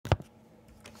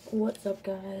What's up,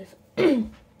 guys?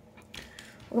 Welcome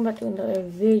back to another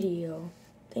video.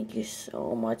 Thank you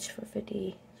so much for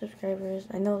 50 subscribers.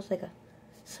 I know it's like a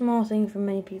small thing for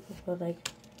many people, but like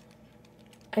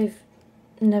I've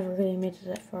never really made it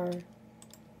that far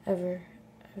ever.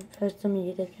 I've heard some of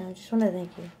you did, and I just want to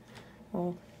thank you.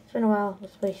 Well, it's been a while.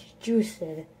 Let's play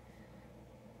Strucid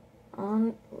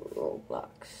on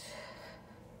Roblox.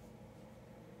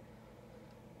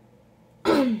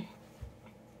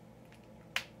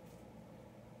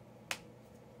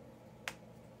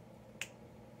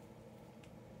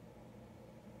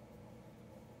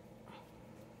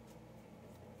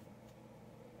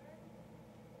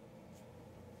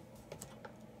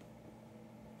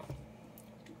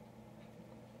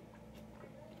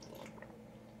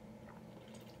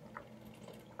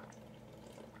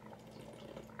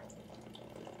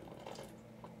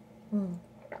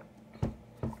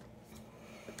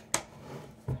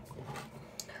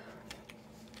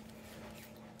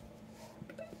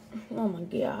 Oh my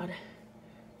god.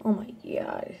 Oh my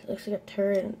god. It looks like a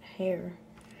turret in hair.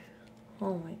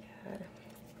 Oh my god.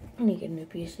 I need to get a new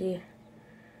PC.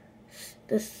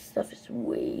 This stuff is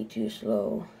way too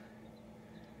slow.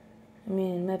 I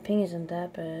mean, my ping isn't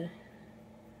that bad.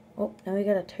 Oh, now we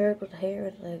got a turret with hair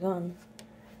with a gun.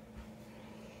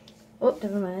 Oh,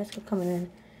 never mind. It's coming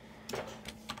in.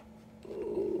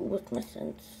 Ooh, what's my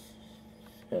sense?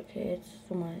 Okay, it's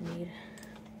the one I need.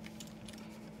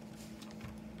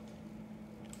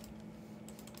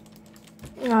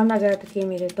 No, I'm not good at this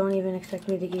game either. Don't even expect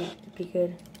me to be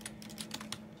good.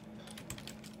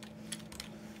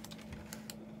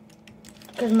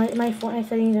 Because my Fortnite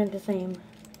settings aren't the same.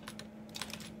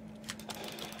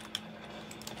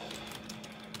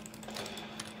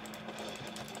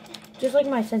 Just like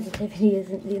my sensitivity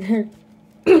isn't either.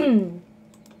 The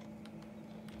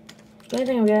only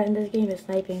thing I'm good at in this game is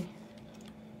sniping.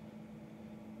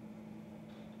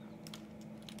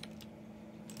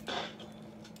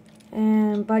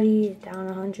 And buddy's down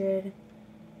 100.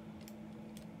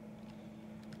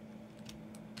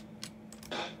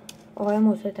 Oh, I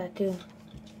almost hit that too.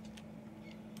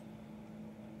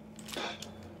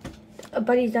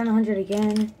 Buddy's down 100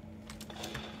 again.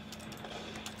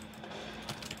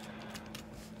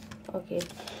 Okay,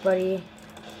 buddy.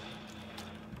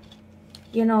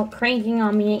 You know, cranking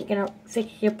on me ain't gonna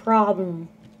fix your problem.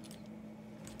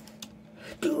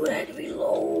 Dude, I had to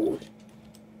reload.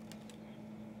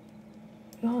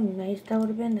 You know how nice that would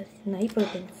have been? The sniper would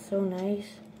have been so nice.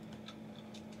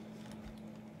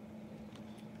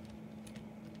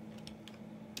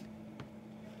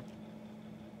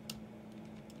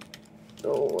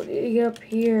 Oh, what did you get up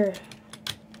here?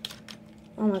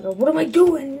 Oh my god, what am I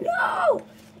doing? No!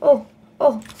 Oh,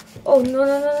 oh, oh, no,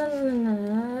 no, no, no, no,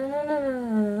 no,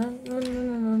 no, no,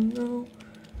 no, no, no.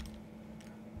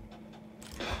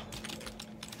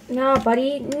 Nah,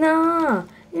 buddy, nah.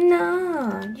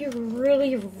 Nah, you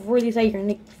really thought you're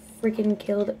gonna freaking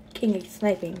kill the king of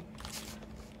sniping.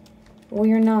 Well,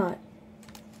 you're not.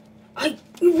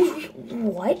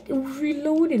 What? It was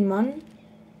reloaded, man.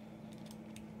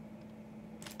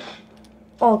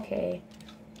 Okay.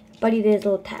 Buddy did his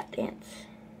little tap dance.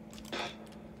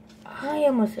 I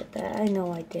almost hit that. I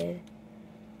know I did.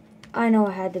 I know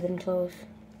I had to have been close.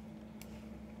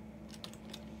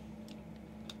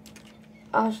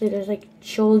 Obviously, there's like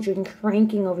children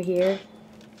cranking over here.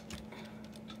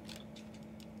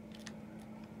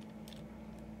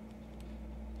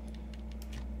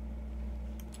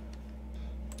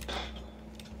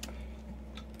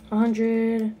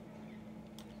 $100.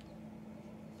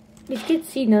 These kids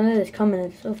see none of this coming.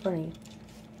 It's so funny.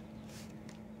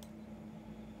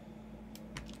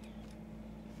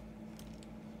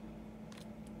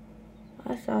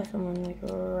 I saw someone like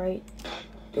right.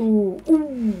 Ooh,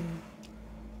 ooh.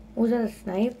 Was that a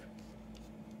snipe?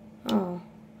 Oh.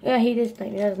 Yeah, he did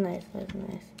snipe. That was nice. That was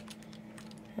nice.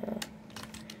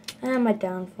 And my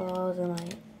downfalls and my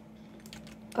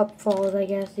upfalls, I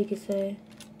guess you could say.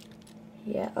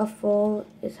 Yeah, upfall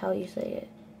is how you say it.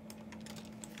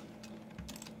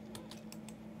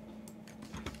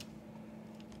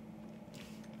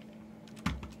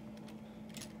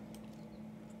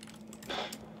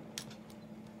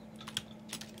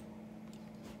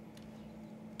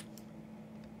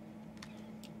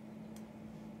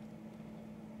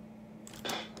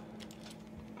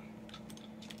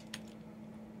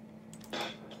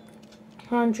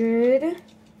 $100.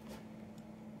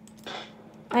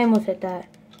 I almost hit that.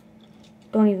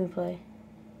 Don't even play.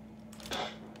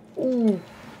 Ooh,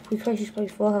 because she's probably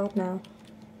full health now.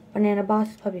 Banana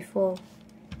boss is probably full.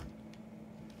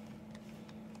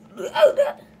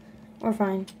 We're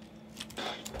fine.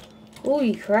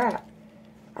 Holy crap.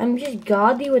 I'm just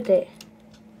godly with it.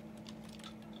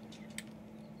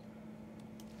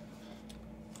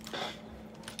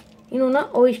 You know,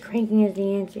 not always cranking is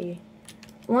the answer.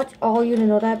 I want all you to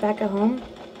know that back at home.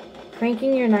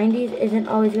 Cranking your 90s isn't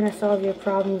always going to solve your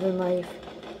problems in life.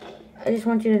 I just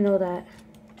want you to know that.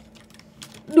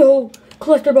 No!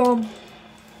 Cluster bomb!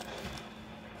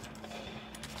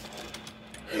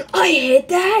 I hit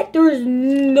that? There was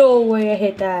no way I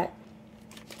hit that.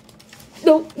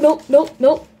 Nope, nope, nope,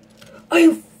 nope.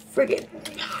 I friggin'...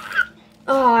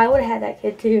 Oh, I would have had that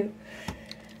kid too.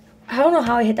 I don't know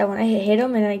how I hit that one. I hit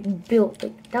him and I built.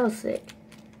 Like, that was sick.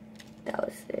 That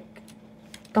was sick.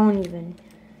 Don't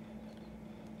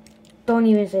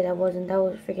even say that wasn't. That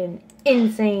was freaking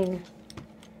insane.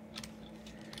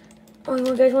 Oh,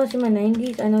 you guys want to see my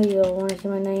 90s? I know you all want to see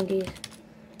my 90s.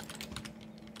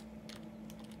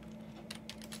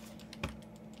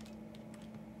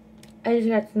 I just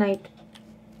got sniped.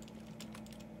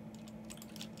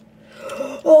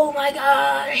 Oh my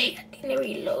god! I didn't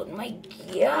reload my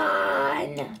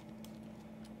gun.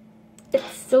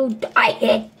 It's so... I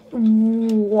hit...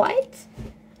 What?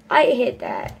 I hit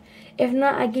that. If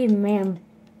not, I gave man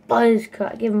buzz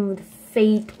cut. I gave him the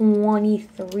Fade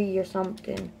 23 or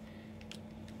something.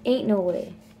 Ain't no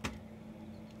way.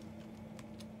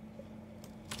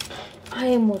 I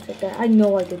almost hit that. I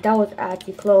know I did. That was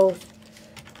actually close.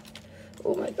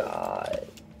 Oh my god.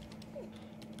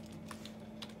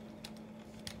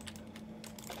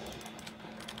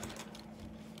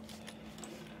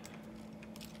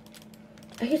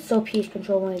 I could still peace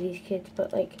control one of these kids,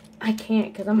 but like, I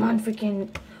can't because I'm on freaking...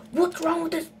 What's wrong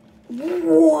with this?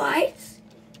 What?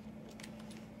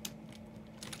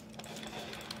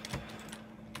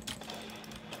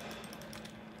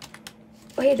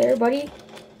 Oh, hey there, buddy.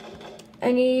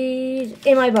 And he's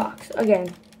in my box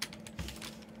again.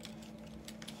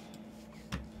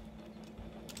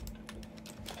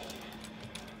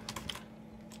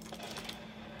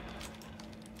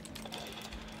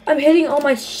 I'm hitting all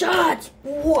my shots.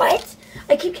 What?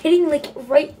 I keep hitting like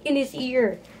right in his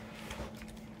ear.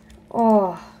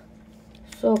 Oh,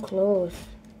 so close.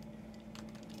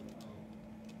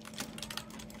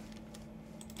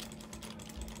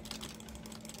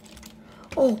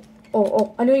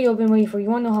 Oh, I know you've been waiting for. You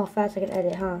want to know how fast I can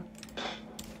edit, huh?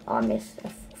 Oh, I missed.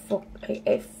 A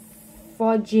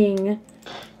fudging.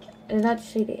 I did not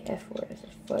say the F word. I said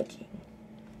fudging.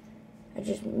 I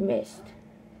just missed.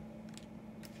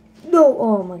 No!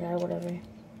 Oh my god, whatever.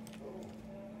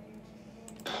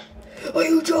 Are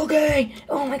you joking?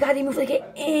 Oh my god, they move like an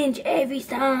inch every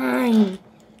time.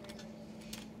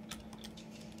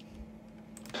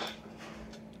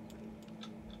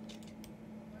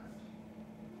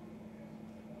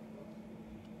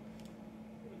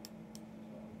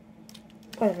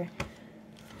 Whatever.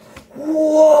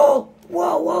 Whoa!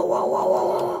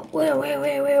 Whoa! Where?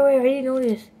 I didn't know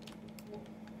this.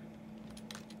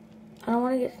 I don't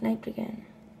want to get sniped again.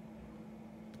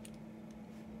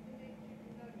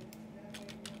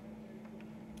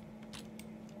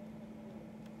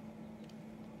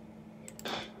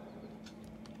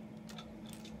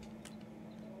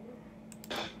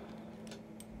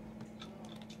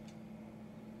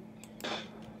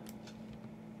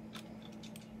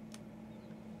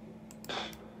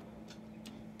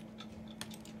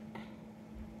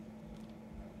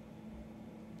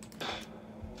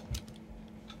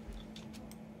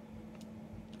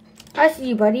 I see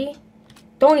you, buddy.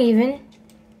 Don't even.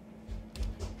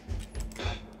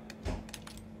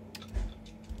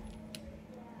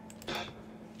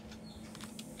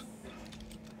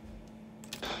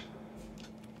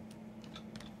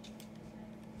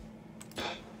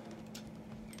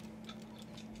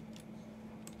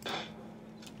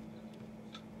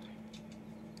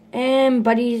 And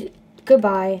buddies,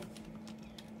 goodbye.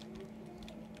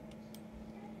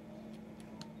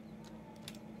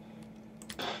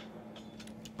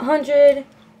 $100.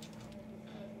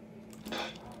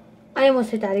 I almost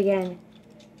hit that again.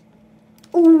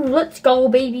 Ooh, let's go,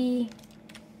 baby.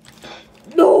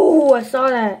 No, I saw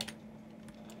that.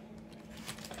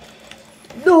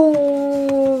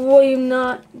 No, I'm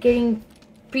not getting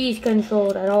peace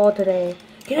controlled at all today.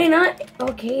 Can I not?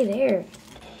 Okay, there.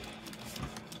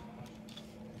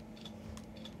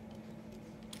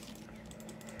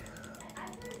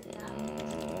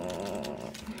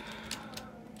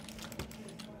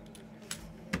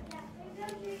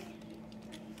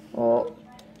 Well,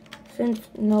 since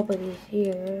nobody's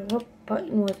here, what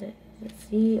button was it? Is it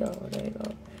C? Oh, there you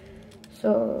go.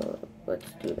 So,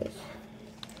 let's do this.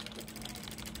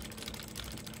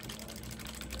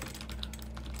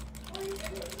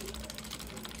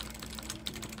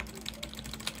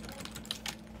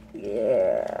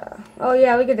 Yeah. Oh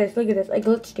yeah, look at this, look at this. I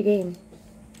glitched the game.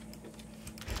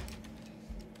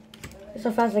 It's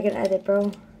so fast I can edit,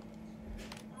 bro.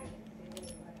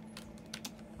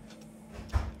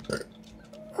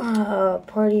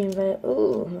 Party invite.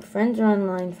 Ooh, my friends are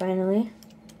online finally.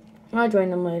 I'll join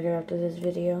them later after this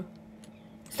video.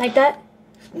 Snipe that?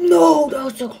 No, that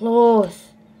was so close.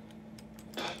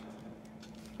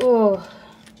 Oh.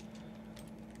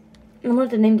 I'm going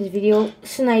to name this video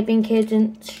Sniping Kids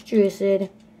in Strucid.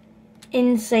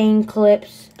 Insane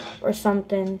clips or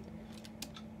something.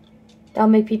 That'll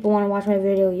make people want to watch my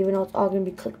video even though it's all going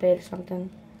to be clickbait or something.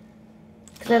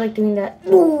 Because I like doing that.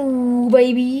 Ooh,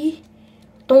 baby.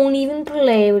 Don't even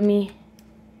play with me.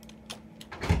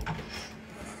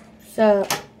 So.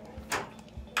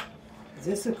 Is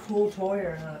this a cool toy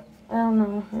or not? I don't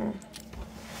know. Yeah.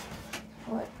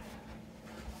 What?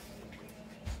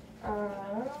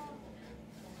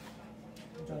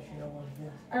 Don't you know what it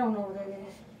is? I don't know what it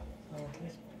is. Oh,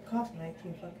 this cost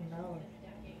 $19 fucking.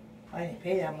 I didn't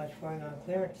pay that much for it on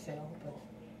clearance sale, but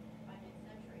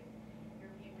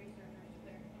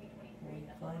we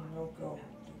find local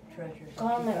treasures. I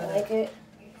like it.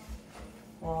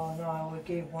 Well, no, I would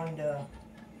give one to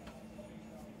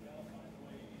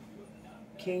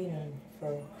Kaden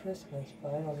for Christmas,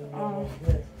 but I don't even know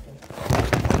what it is.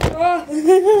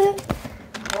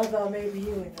 I thought maybe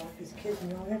you would know, because kids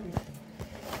know everything.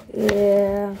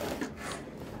 Yeah.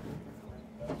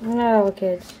 Not all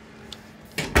kids.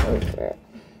 Okay.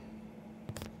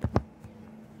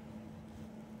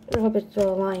 I hope it's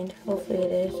still aligned. Hopefully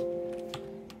it is.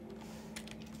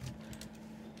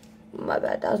 My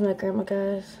bad. That was my grandma,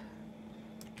 guys.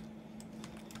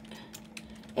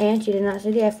 And she did not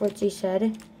say the F word. She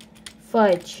said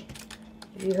fudge.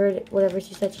 If you heard it, whatever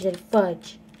she said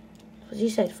fudge. So she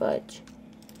said fudge.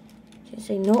 She didn't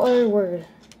say no other word.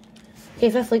 Okay,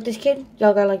 if I flick this kid,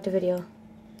 y'all gotta like the video.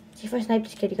 See, if I snipe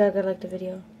this kid, you gotta like the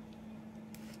video.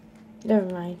 Never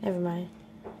mind, never mind.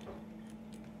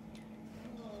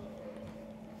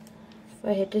 If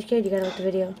I hit this kid, you gotta like the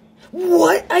video.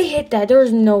 What? I hit that. There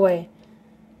was no way.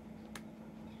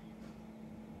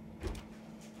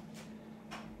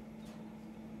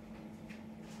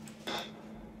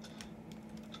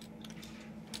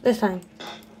 This time.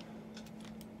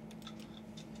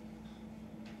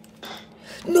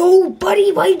 No,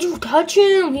 buddy, why'd you touch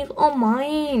him? He's all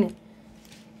mine.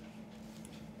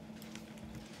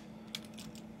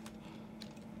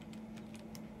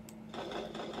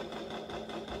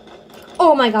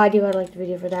 Oh my god, you gotta like the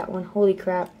video for that one. Holy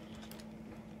crap.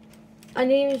 I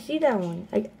didn't even see that one.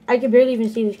 I could barely even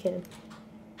see this kid.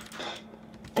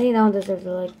 I think that one deserves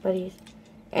a like, buddies.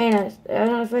 And I don't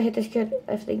know if I hit this kid.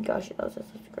 I think I should also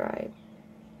subscribe.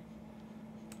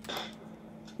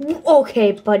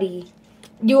 Okay, buddy.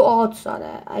 You all saw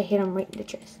that. I hit him right in the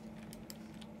chest.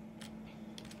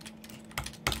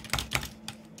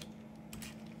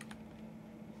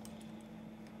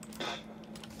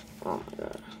 Oh my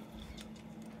god.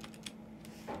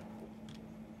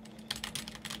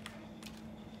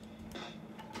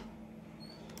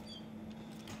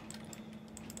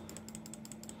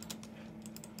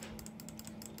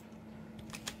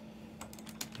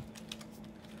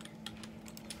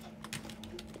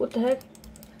 What the heck?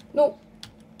 No.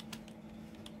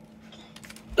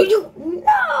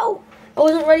 No! I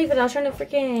wasn't ready for that. I was trying to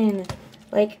freaking,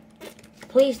 like,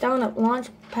 place down a launch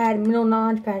pad, middle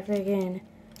launch pad, freaking,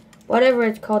 whatever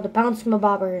it's called, the bounce my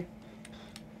bobber.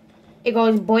 It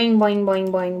goes boing, boing, boing,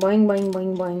 boing, boing,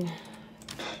 boing, boing, boing.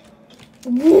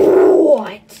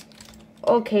 What?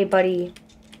 Okay, buddy.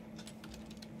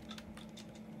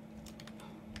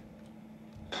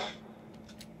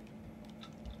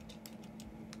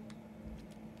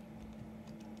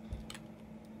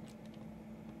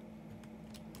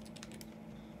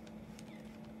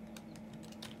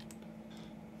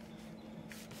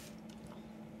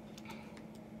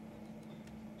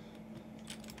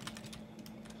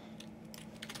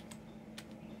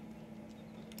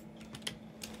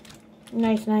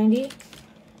 Nice 90.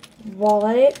 Wall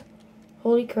at it.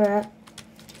 Holy crap.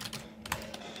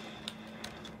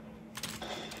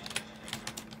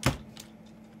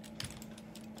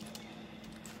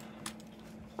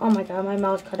 Oh my god, my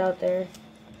mouse cut out there.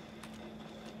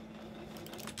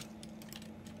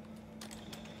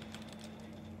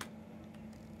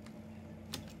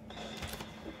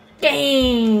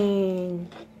 Dang!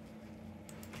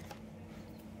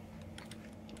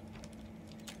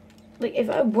 Like,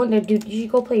 if I wanted to do, you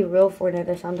should go play real Fortnite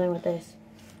or something with this.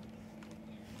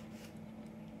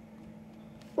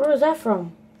 Where was that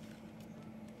from?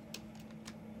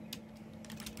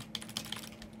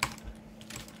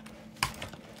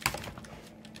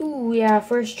 Ooh, yeah,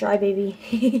 first try,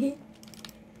 baby.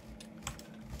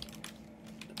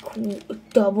 Cool.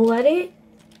 Double edit?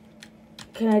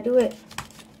 Can I do it?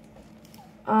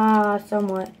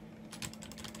 Somewhat.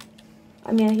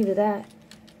 I mean, I can do that.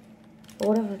 But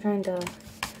what if I'm trying to...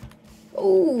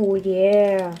 Oh,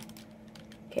 yeah.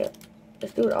 Okay,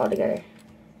 let's do it all together.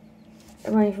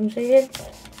 Everybody from Strucid?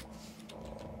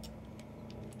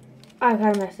 I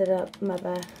kind of messed it up. My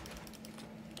bad.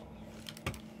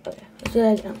 Okay, let's do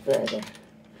that again. Let's do that again.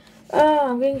 Ah,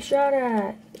 I'm getting shot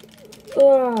at.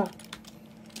 Ah.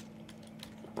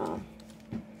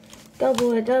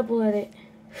 Double it.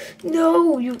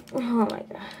 No, you. Oh my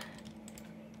god.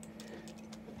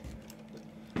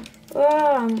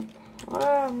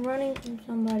 I'm running from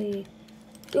somebody.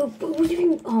 Dude, what do you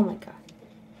mean? Oh my god.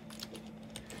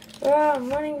 I'm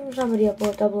running from somebody up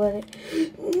or double edit.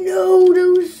 No,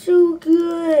 that was so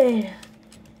good.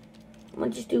 I'm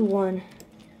gonna just do one.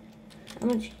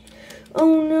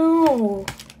 Oh no.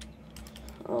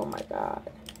 Oh my god.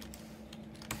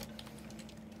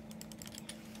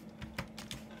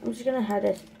 I'm just gonna have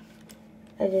this.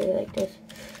 Edit it like this.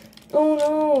 Oh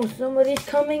no, somebody's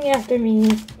coming after me.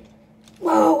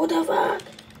 Whoa, what the fuck?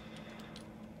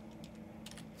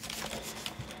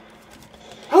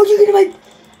 How'd you get in my...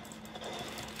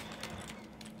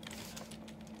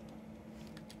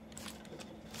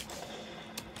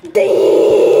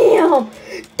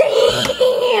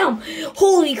 Damn!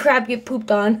 Holy crap, get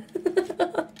pooped on.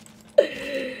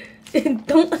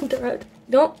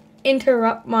 Don't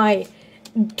interrupt my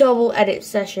double edit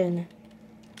session.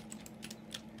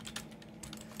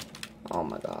 Oh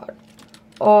my god.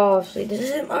 Obviously, this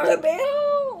isn't my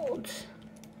build.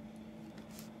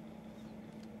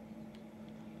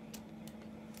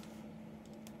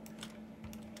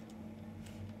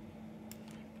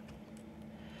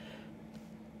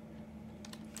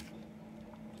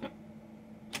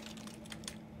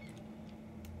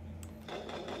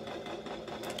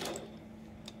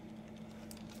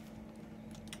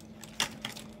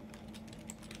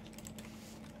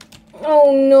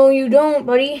 Oh no, you don't,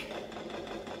 buddy.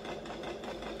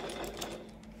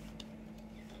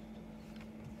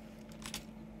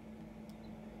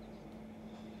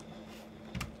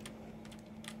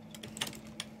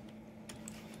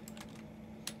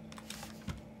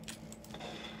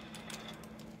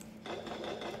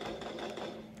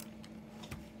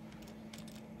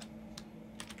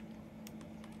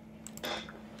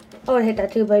 I would hit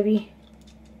that too, baby.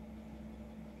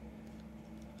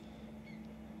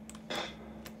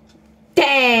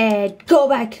 Dad, go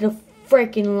back to the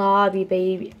freaking lobby,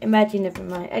 baby. Imagine, never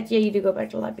mind. Actually, yeah, you do go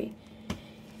back to the lobby.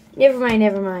 Never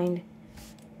mind.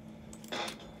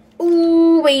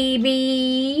 Ooh,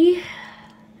 baby.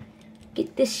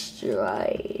 Get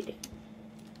destroyed.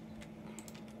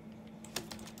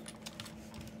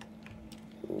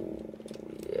 Ooh,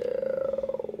 yeah.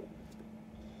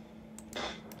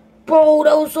 Bro,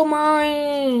 those are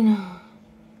mine.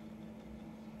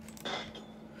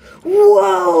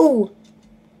 Whoa!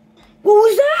 What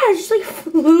was that? I just like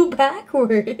flew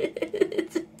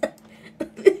backwards.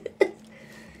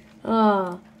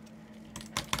 Ah.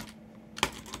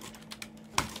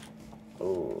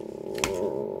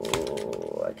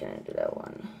 Oh, I can't do that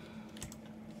one.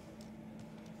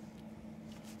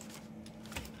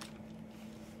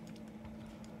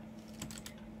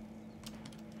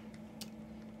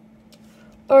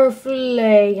 Our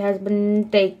flag has been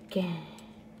taken.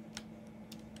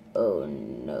 Oh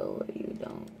no, you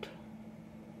don't.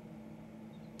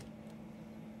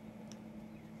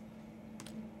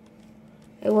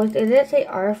 Did it say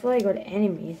our flag or the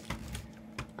enemies?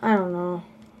 I don't know.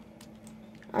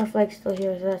 Our flag's still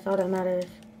here, so that's all that matters.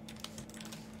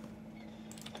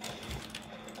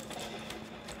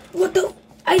 What the?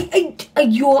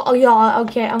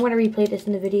 Okay, I'm gonna replay this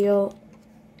in the video.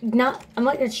 I'm not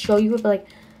gonna show you it, but like,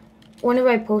 whenever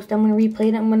I post, I'm gonna replay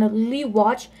it. I'm gonna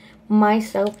watch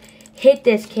myself hit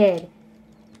this kid.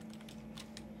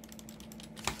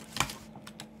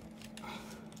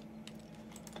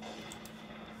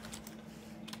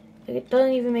 Like, it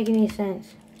doesn't even make any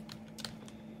sense.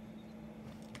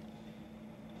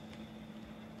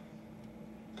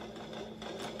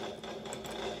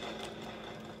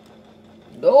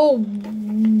 Oh,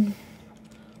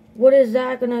 what is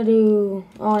that gonna do?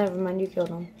 Oh, never mind, you killed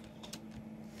him.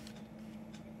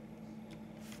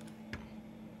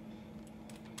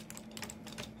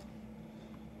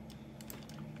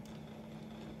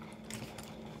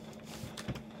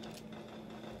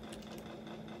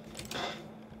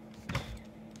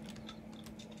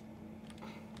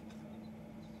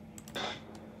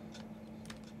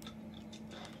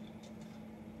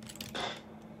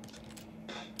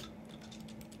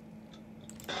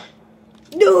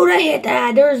 Dude, I hit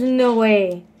that. There's no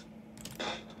way.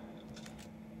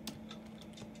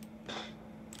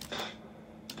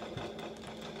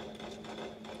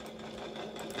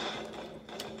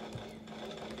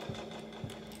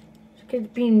 This kid's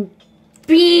being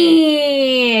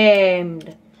beamed.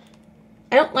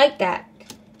 I don't like that.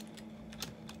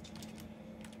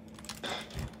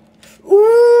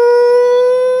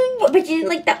 Ooh, but you didn't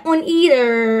like that one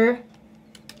either.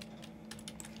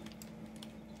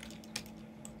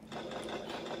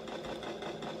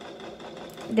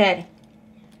 Dead.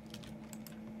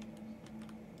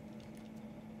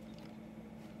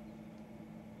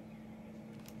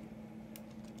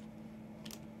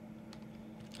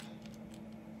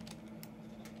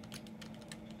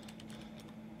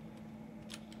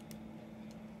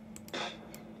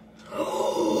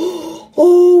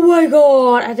 Oh my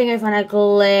god, I think I found a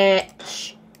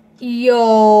glitch.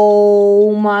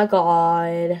 Yo, my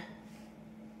god.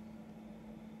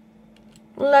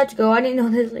 Let's go. I didn't know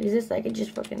this exists. I could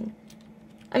just fucking...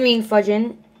 I mean,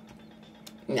 fudging.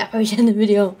 I probably should end the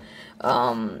video.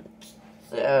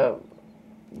 So...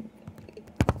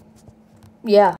 yeah.